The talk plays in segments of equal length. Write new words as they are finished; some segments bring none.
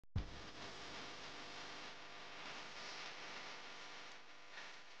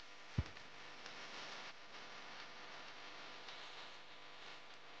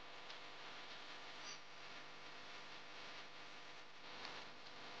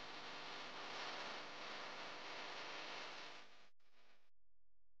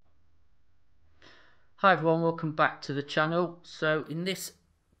Hi everyone, welcome back to the channel. So in this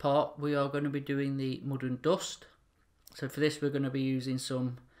part we are going to be doing the mud and dust. So for this we're going to be using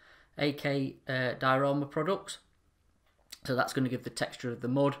some AK diorama products. So that's going to give the texture of the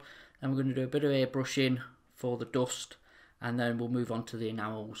mud, and we're going to do a bit of airbrushing for the dust, and then we'll move on to the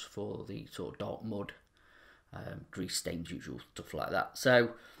enamels for the sort of dark mud, grease stains, usual stuff like that. So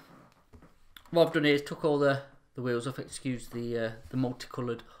what I've done here is took all the wheels off. Excuse the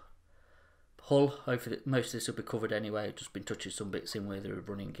multicoloured hull. Hopefully most of this will be covered anyway. I've just been touching some bits in where the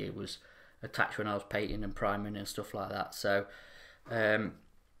running gear was attached when I was painting and priming and stuff like that. So what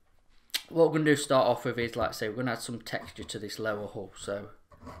we're going to do to start off with is, like I say, we're going to add some texture to this lower hull. So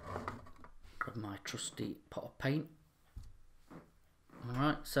grab my trusty pot of paint.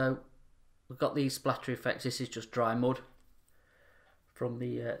 Alright, so we've got these splatter effects. This is just dry mud from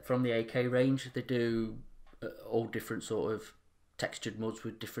the AK range. They do all different sort of textured muds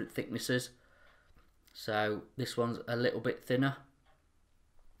with different thicknesses. So this one's a little bit thinner,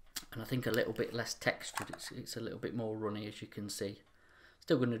 and I think a little bit less textured. It's a little bit more runny, as you can see.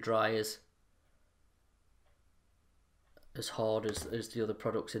 Still going to dry as hard as the other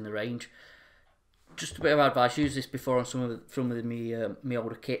products in the range. Just a bit of advice: use this before on some of my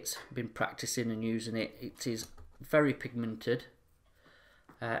older kits. I've been practicing and using it. It is very pigmented.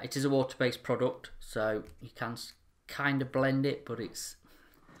 It is a water-based product, so you can kind of blend it, but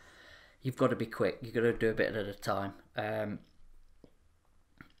you've got to be quick. You've got to do a bit at a time.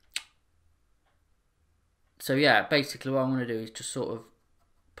 So yeah, basically what I'm going to do is just sort of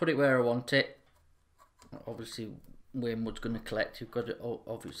put it where I want it. Obviously where mud's going to collect, you've got to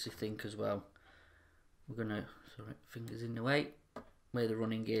obviously think as well. We're going to, sorry, fingers in the way, where the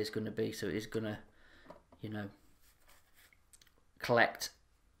running gear is going to be, so it is going to, you know, collect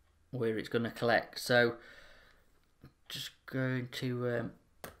where it's going to collect. So just going to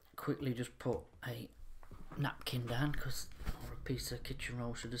quickly just put a napkin down, or a piece of kitchen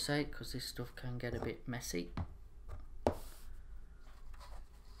roll should I say, because this stuff can get a bit messy.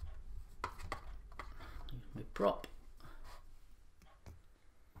 Use my prop.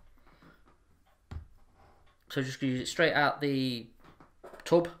 So just use it straight out the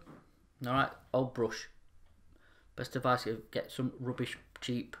tub. Alright, old brush. Best advice is get some rubbish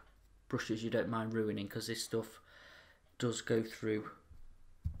cheap brushes you don't mind ruining, because this stuff does go through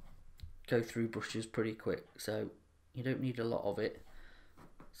brushes pretty quick, so you don't need a lot of it.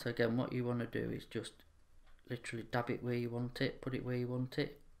 So again, what you want to do is just literally dab it where you want it, put it where you want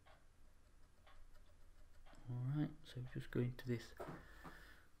it. Alright, so just go into this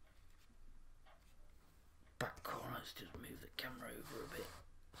back corner. Let's just move the camera over a bit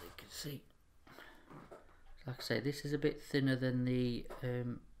so you can see. Like I say, this is a bit thinner than the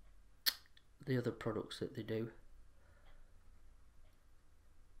other products that they do.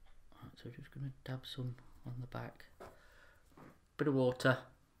 Right, so just going to dab some on the back. Bit of water,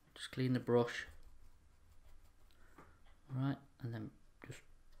 just clean the brush. Alright, and then just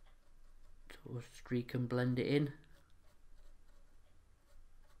sort of streak and blend it in.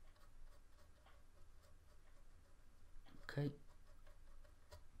 Okay.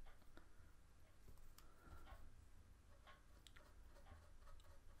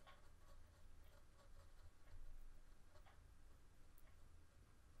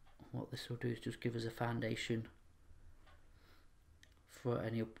 What this will do is just give us a foundation for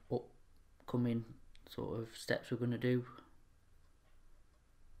any upcoming sort of steps we're going to do.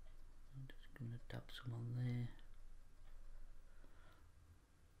 I'm just going to dab some on there,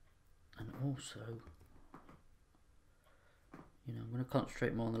 and also, you know, I'm going to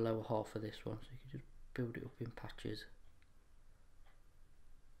concentrate more on the lower half of this one, so you can just build it up in patches.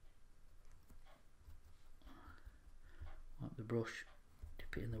 Wipe the brush,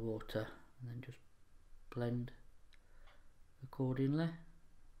 dip it in the water, and then just blend accordingly.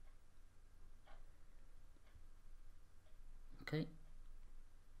 Okay,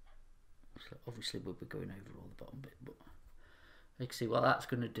 so obviously we'll be going over all the bottom bit, but you can see what that's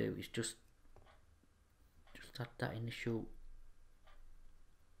going to do is just add that initial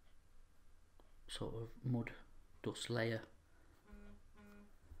sort of mud dust layer.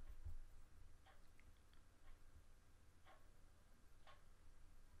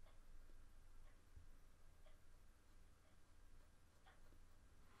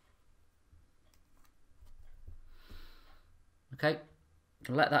 Okay,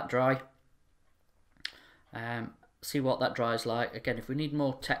 can let that dry. See what that dries like. Again, if we need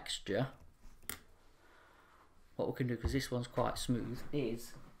more texture, what we can do, because this one's quite smooth,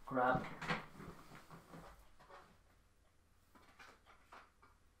 is grab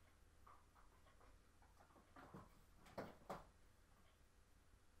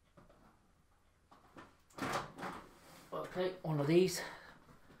Okay, one of these,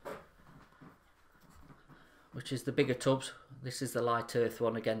 which is the bigger tubs. This is the light earth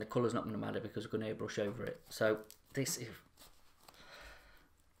one. Again, the colour's not going to matter because we're going to airbrush over it. So this is,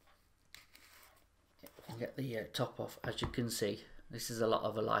 get the top off. As you can see, this is a lot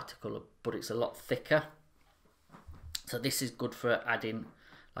of a lighter colour, but it's a lot thicker. So this is good for adding,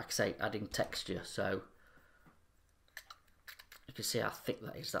 like I say, adding texture. So you can see how thick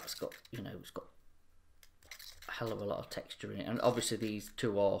that is. That's got, you know, it's got a hell of a lot of texture in it. And obviously these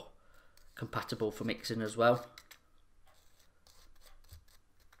two are compatible for mixing as well.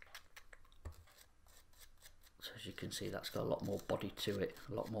 So as you can see, that's got a lot more body to it,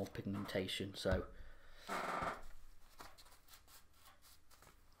 a lot more pigmentation. So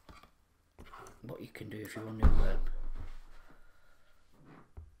what you can do if you want to,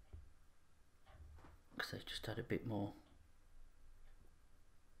 because they just add a bit more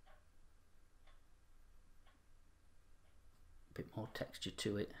texture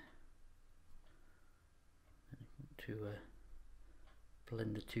to it, to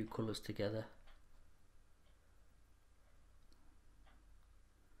blend the two colours together.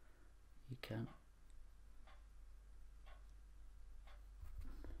 You can.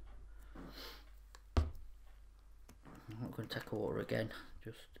 I'm not going to take water again,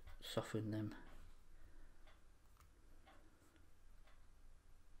 just soften them.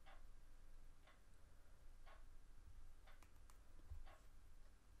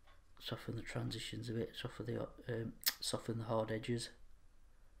 Soften the transitions a bit, soften the hard edges.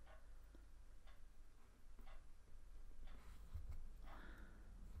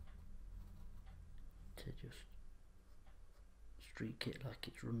 To just streak it like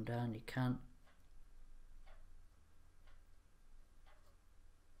it's run down, you can.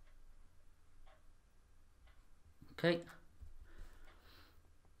 Okay,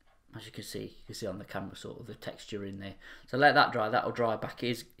 as you can see on the camera sort of the texture in there. So let that dry, that'll dry back.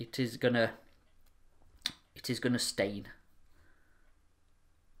 It is gonna stain,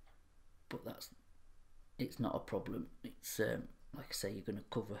 but it's not a problem. It's like I say, you're gonna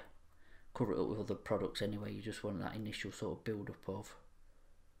cover it up with other products anyway. You just want that initial sort of build up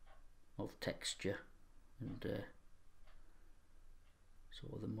of texture and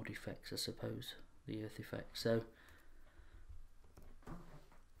sort of the mud effects, I suppose, the earth effect. So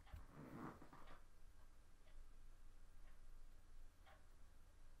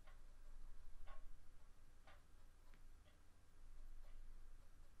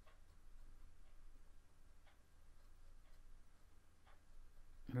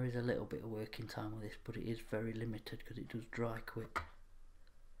there is a little bit of working time with this, but it is very limited because it does dry quick.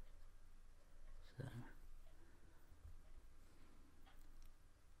 So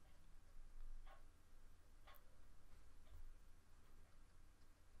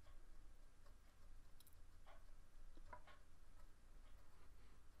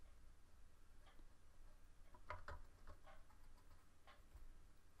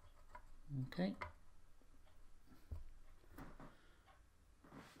okay.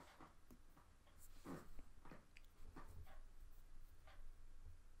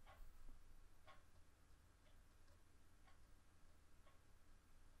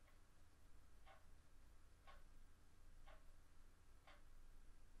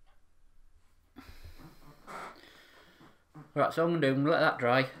 Right, so I'm going to do, I'm going to let that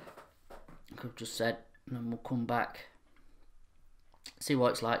dry, like I've just said, and then we'll come back, see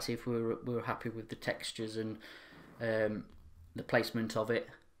what it's like, see if we were happy with the textures and the placement of it,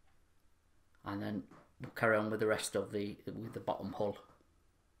 and then we'll carry on with the rest of the bottom hull.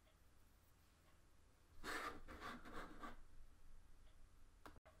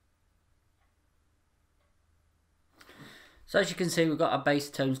 So as you can see, we've got our base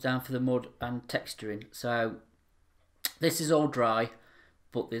tones down for the mud and texturing. So this is all dry,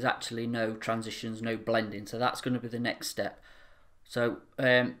 but there's actually no transitions, no blending. So that's going to be the next step. So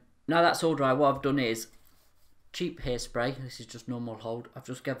now that's all dry, what I've done is cheap hairspray. This is just normal hold. I've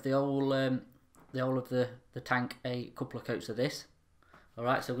just given the whole of the tank a couple of coats of this. All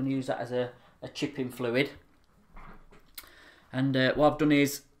right, so I'm going to use that as a chipping fluid. And what I've done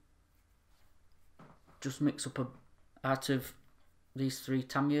is just mix up out of these three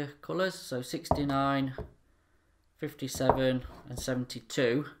Tamiya colours. So 69, 57 and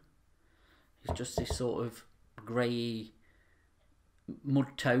 72 is just this sort of grey mud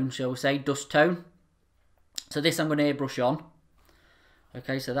tone, shall we say, dust tone. So this I'm going to airbrush on.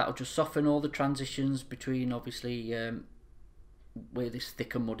 Okay, so that'll just soften all the transitions between, obviously, where this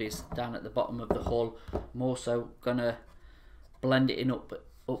thicker mud is down at the bottom of the hull. I'm also going to blend it in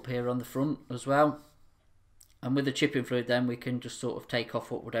up here on the front as well. And with the chipping fluid then we can just sort of take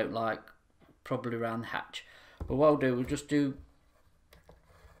off what we don't like, probably around the hatch. But what I'll do, we'll just do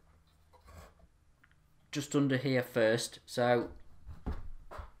just under here first. So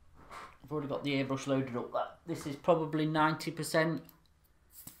I've already got the airbrush loaded up. This is probably 90%.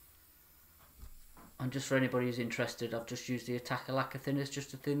 And just for anybody who's interested, I've just used the Attacker lacquer thinners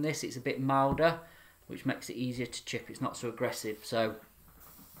just to thin this. It's a bit milder, which makes it easier to chip. It's not so aggressive. So,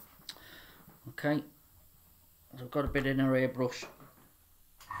 okay, so I've got a bit in our airbrush.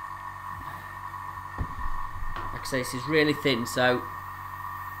 Like I say, this is really thin, so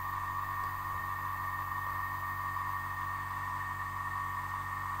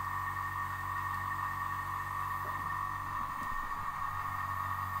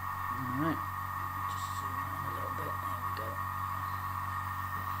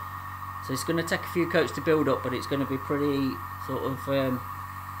so it's going to take a few coats to build up, but it's going to be pretty sort of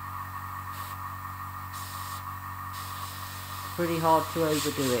pretty hard to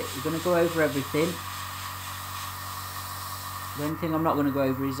overdo it. You're going to go over everything. The only thing I'm not going to go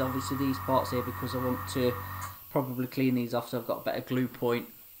over is obviously these parts here, because I want to probably clean these off so I've got a better glue point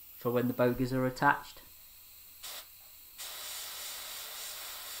for when the bogies are attached.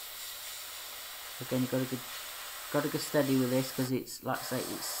 Again, you've got to go steady with this, because it's, like I say,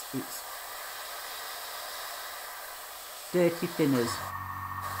 it's dirty thinners,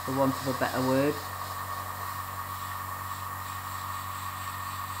 for want of a better word.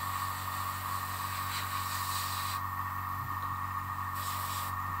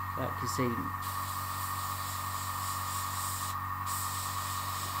 Like you see, it's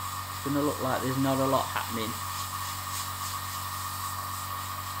going to look like there's not a lot happening.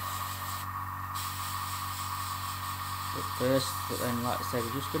 At first, but then, like I said,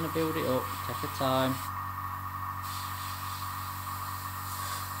 we're just going to build it up, take our time.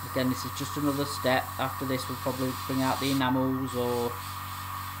 Again, this is just another step. After this, we'll probably bring out the enamels, or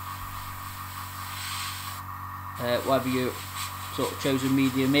whatever your sort of chosen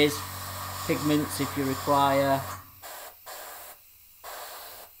medium is. Pigments if you require.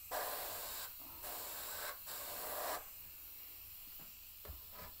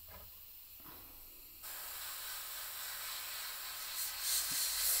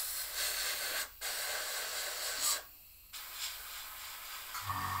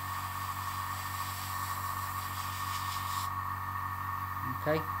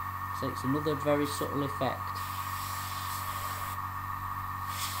 Okay, so it's another very subtle effect.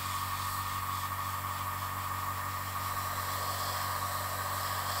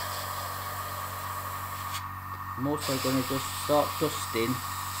 I'm also going to just start dusting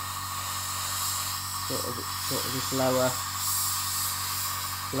sort of this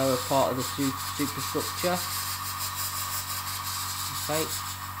lower part of the superstructure. Okay,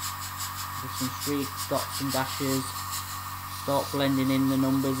 with some streaks, dots and dashes. Start blending in the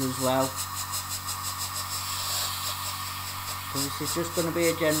numbers as well. So this is just going to be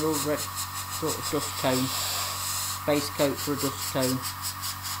a general red sort of dust tone, base coat for a dust tone.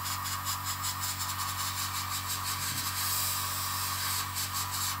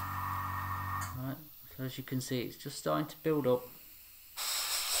 Right, so as you can see, it's just starting to build up.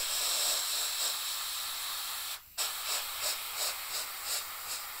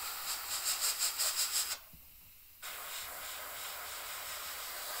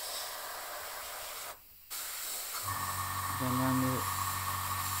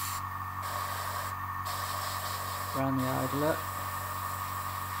 Around the idler.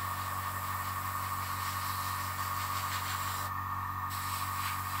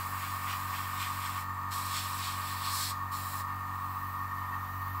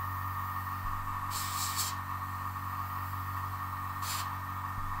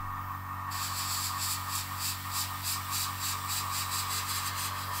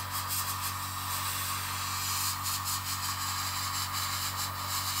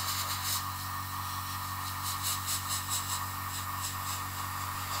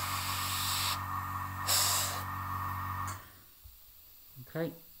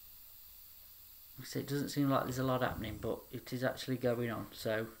 Okay, so it doesn't seem like there's a lot happening, but it is actually going on.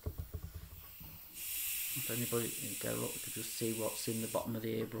 So if anybody can go look, you can just see what's in the bottom of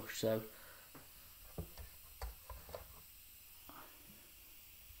the airbrush. So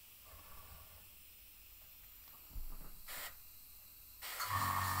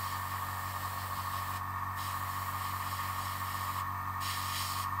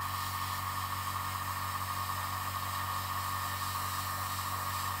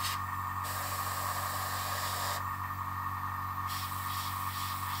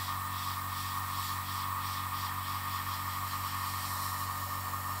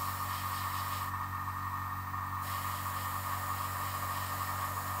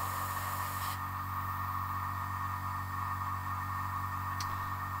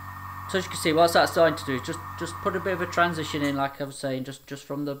So as you can see, what's that starting to do is just put a bit of a transition in, like I was saying, just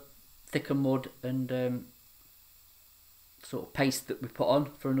from the thicker mud and sort of paste that we put on,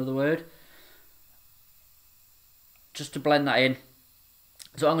 for another word, just to blend that in.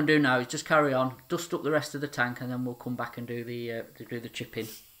 So what I'm going to do now is just carry on, dust up the rest of the tank, and then we'll come back and do the chipping.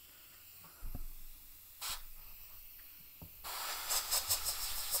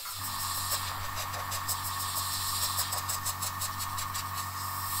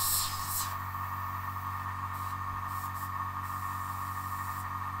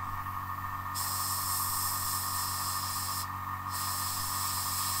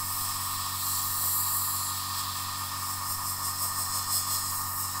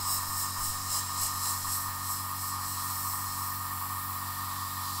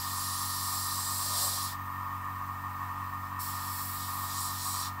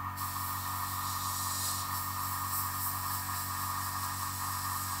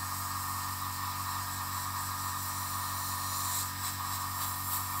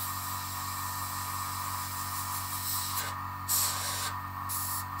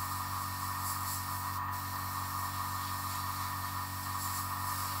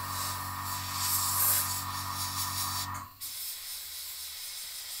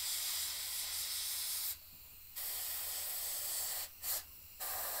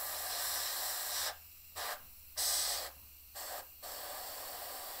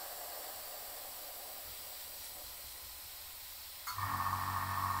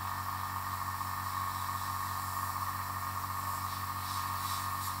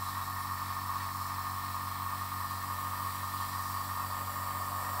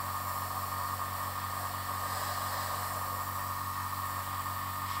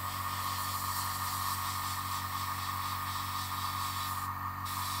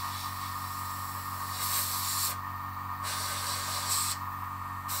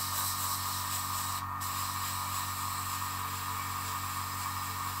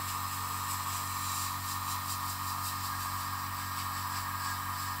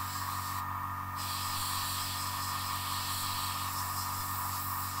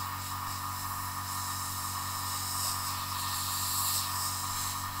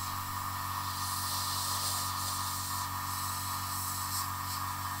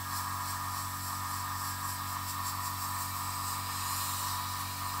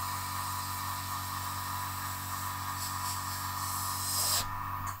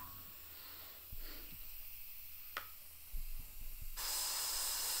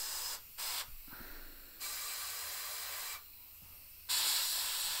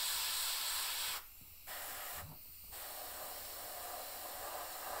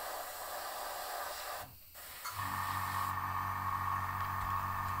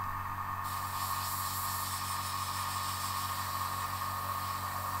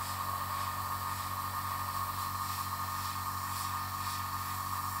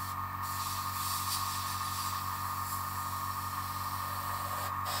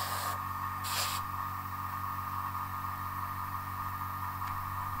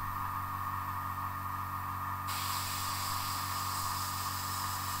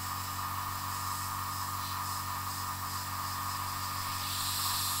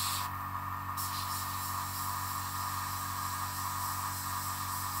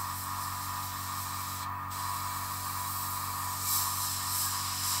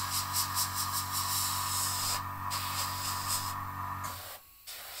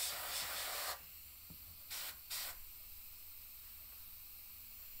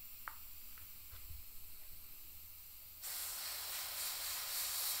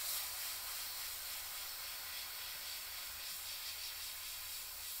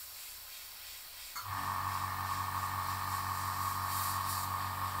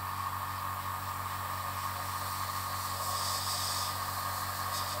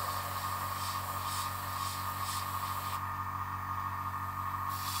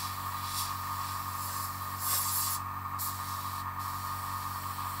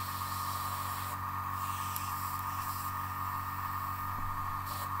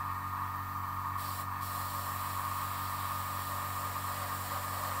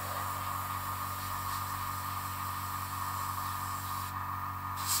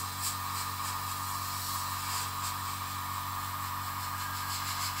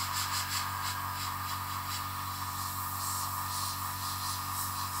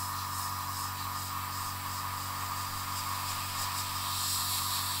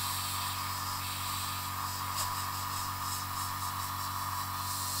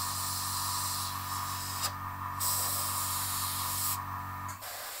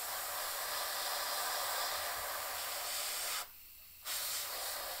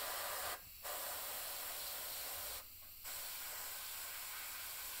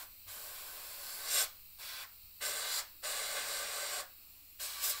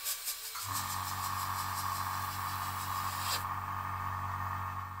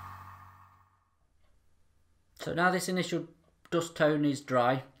 So now this initial dust tone is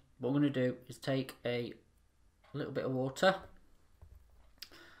dry, what I'm going to do is take a little bit of water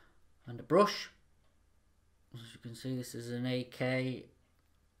and a brush. As you can see, this is an AK, right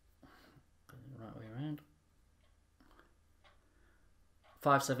way around,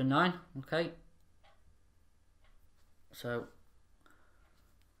 579, okay. So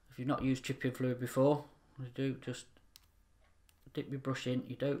if you've not used chipping fluid before, what you do, just dip your brush in.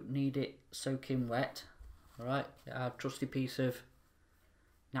 You don't need it soaking wet. Alright, our trusty piece of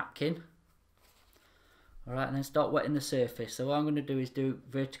napkin. Alright, and then start wetting the surface. So what I'm going to do is do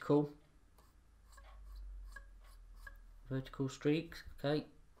vertical streaks, okay.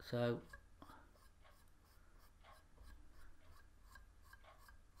 So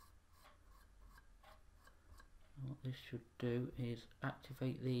what this should do is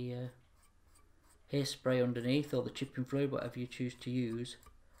activate the hairspray underneath, or the chipping fluid, whatever you choose to use,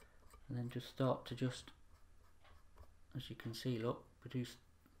 and then just start to just, as you can see, look, produce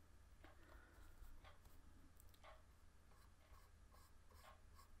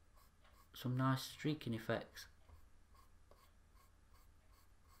some nice streaking effects.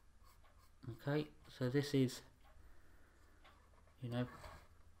 Okay, so this is, you know,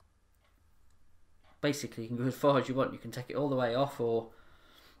 basically you can go as far as you want. You can take it all the way off, or,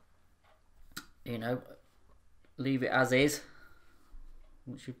 you know, leave it as is.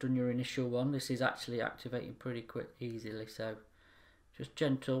 Once you've done your initial one, this is actually activating pretty quick, easily, so just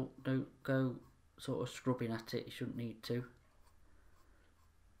gentle, don't go sort of scrubbing at it, you shouldn't need to.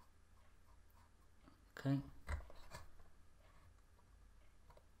 Okay.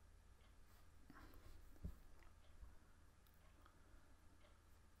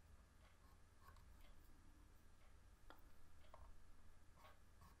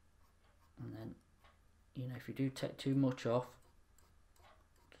 And then, you know, if you do take too much off,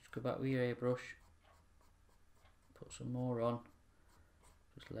 just go back with your airbrush, put some more on,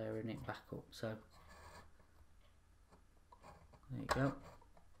 just layering it back up. So there you go.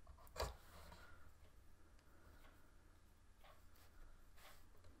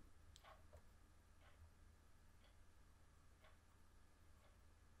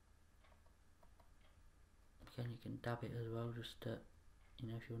 Again, you can dab it as well, just you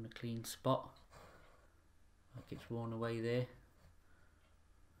know, if you want a clean spot, like it's worn away there.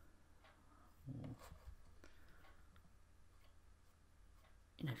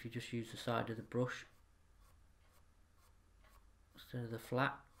 You know, if you just use the side of the brush instead of the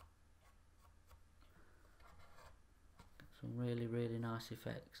flat, get some really, really nice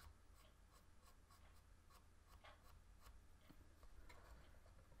effects.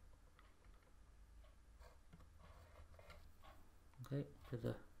 Okay, do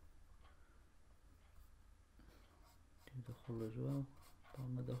the hull as well,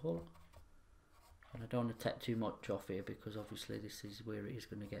 bottom of the hull. And I don't want to take too much off here, because obviously this is where it is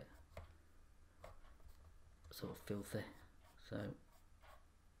going to get sort of filthy. So,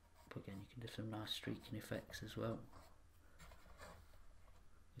 but again, you can do some nice streaking effects as well.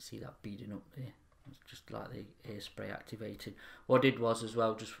 You see that beading up there? It's just like the hairspray activating. What I did was as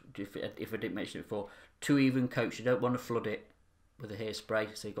well, just if I didn't mention it before, 2 even coats. You don't want to flood it with a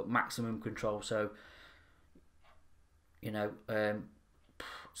hairspray, so you've got maximum control. So, you know,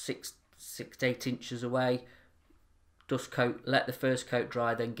 6 to 8 inches away, dust coat, let the first coat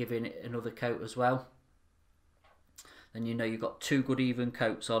dry, then give it another coat as well. Then you know you've got 2 good even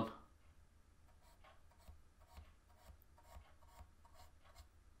coats on.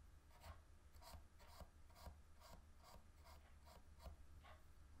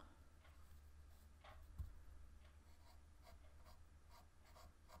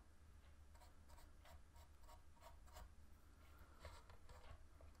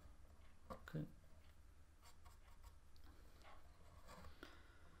 Okay.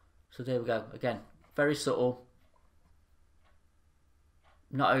 So there we go. Again, very subtle.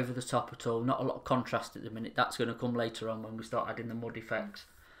 Not over the top at all, not a lot of contrast at the minute. That's going to come later on when we start adding the mud effects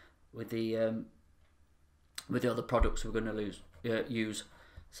with the other products we're going to use.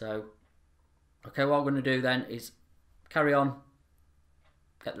 So, okay, what I'm going to do then is carry on,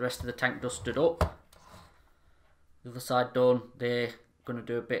 get the rest of the tank dusted up. The other side done. They're going to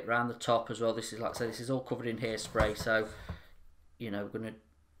do a bit around the top as well. This is, like I said, this is all covered in hairspray, so you know, we're going to,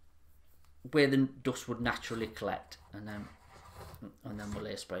 where the dust would naturally collect, and then we'll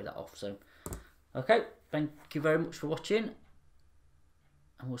hairspray that off. So, okay, thank you very much for watching,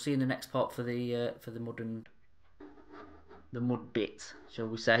 and we'll see you in the next part for the mud and the mud bits, shall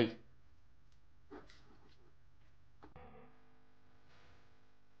we say.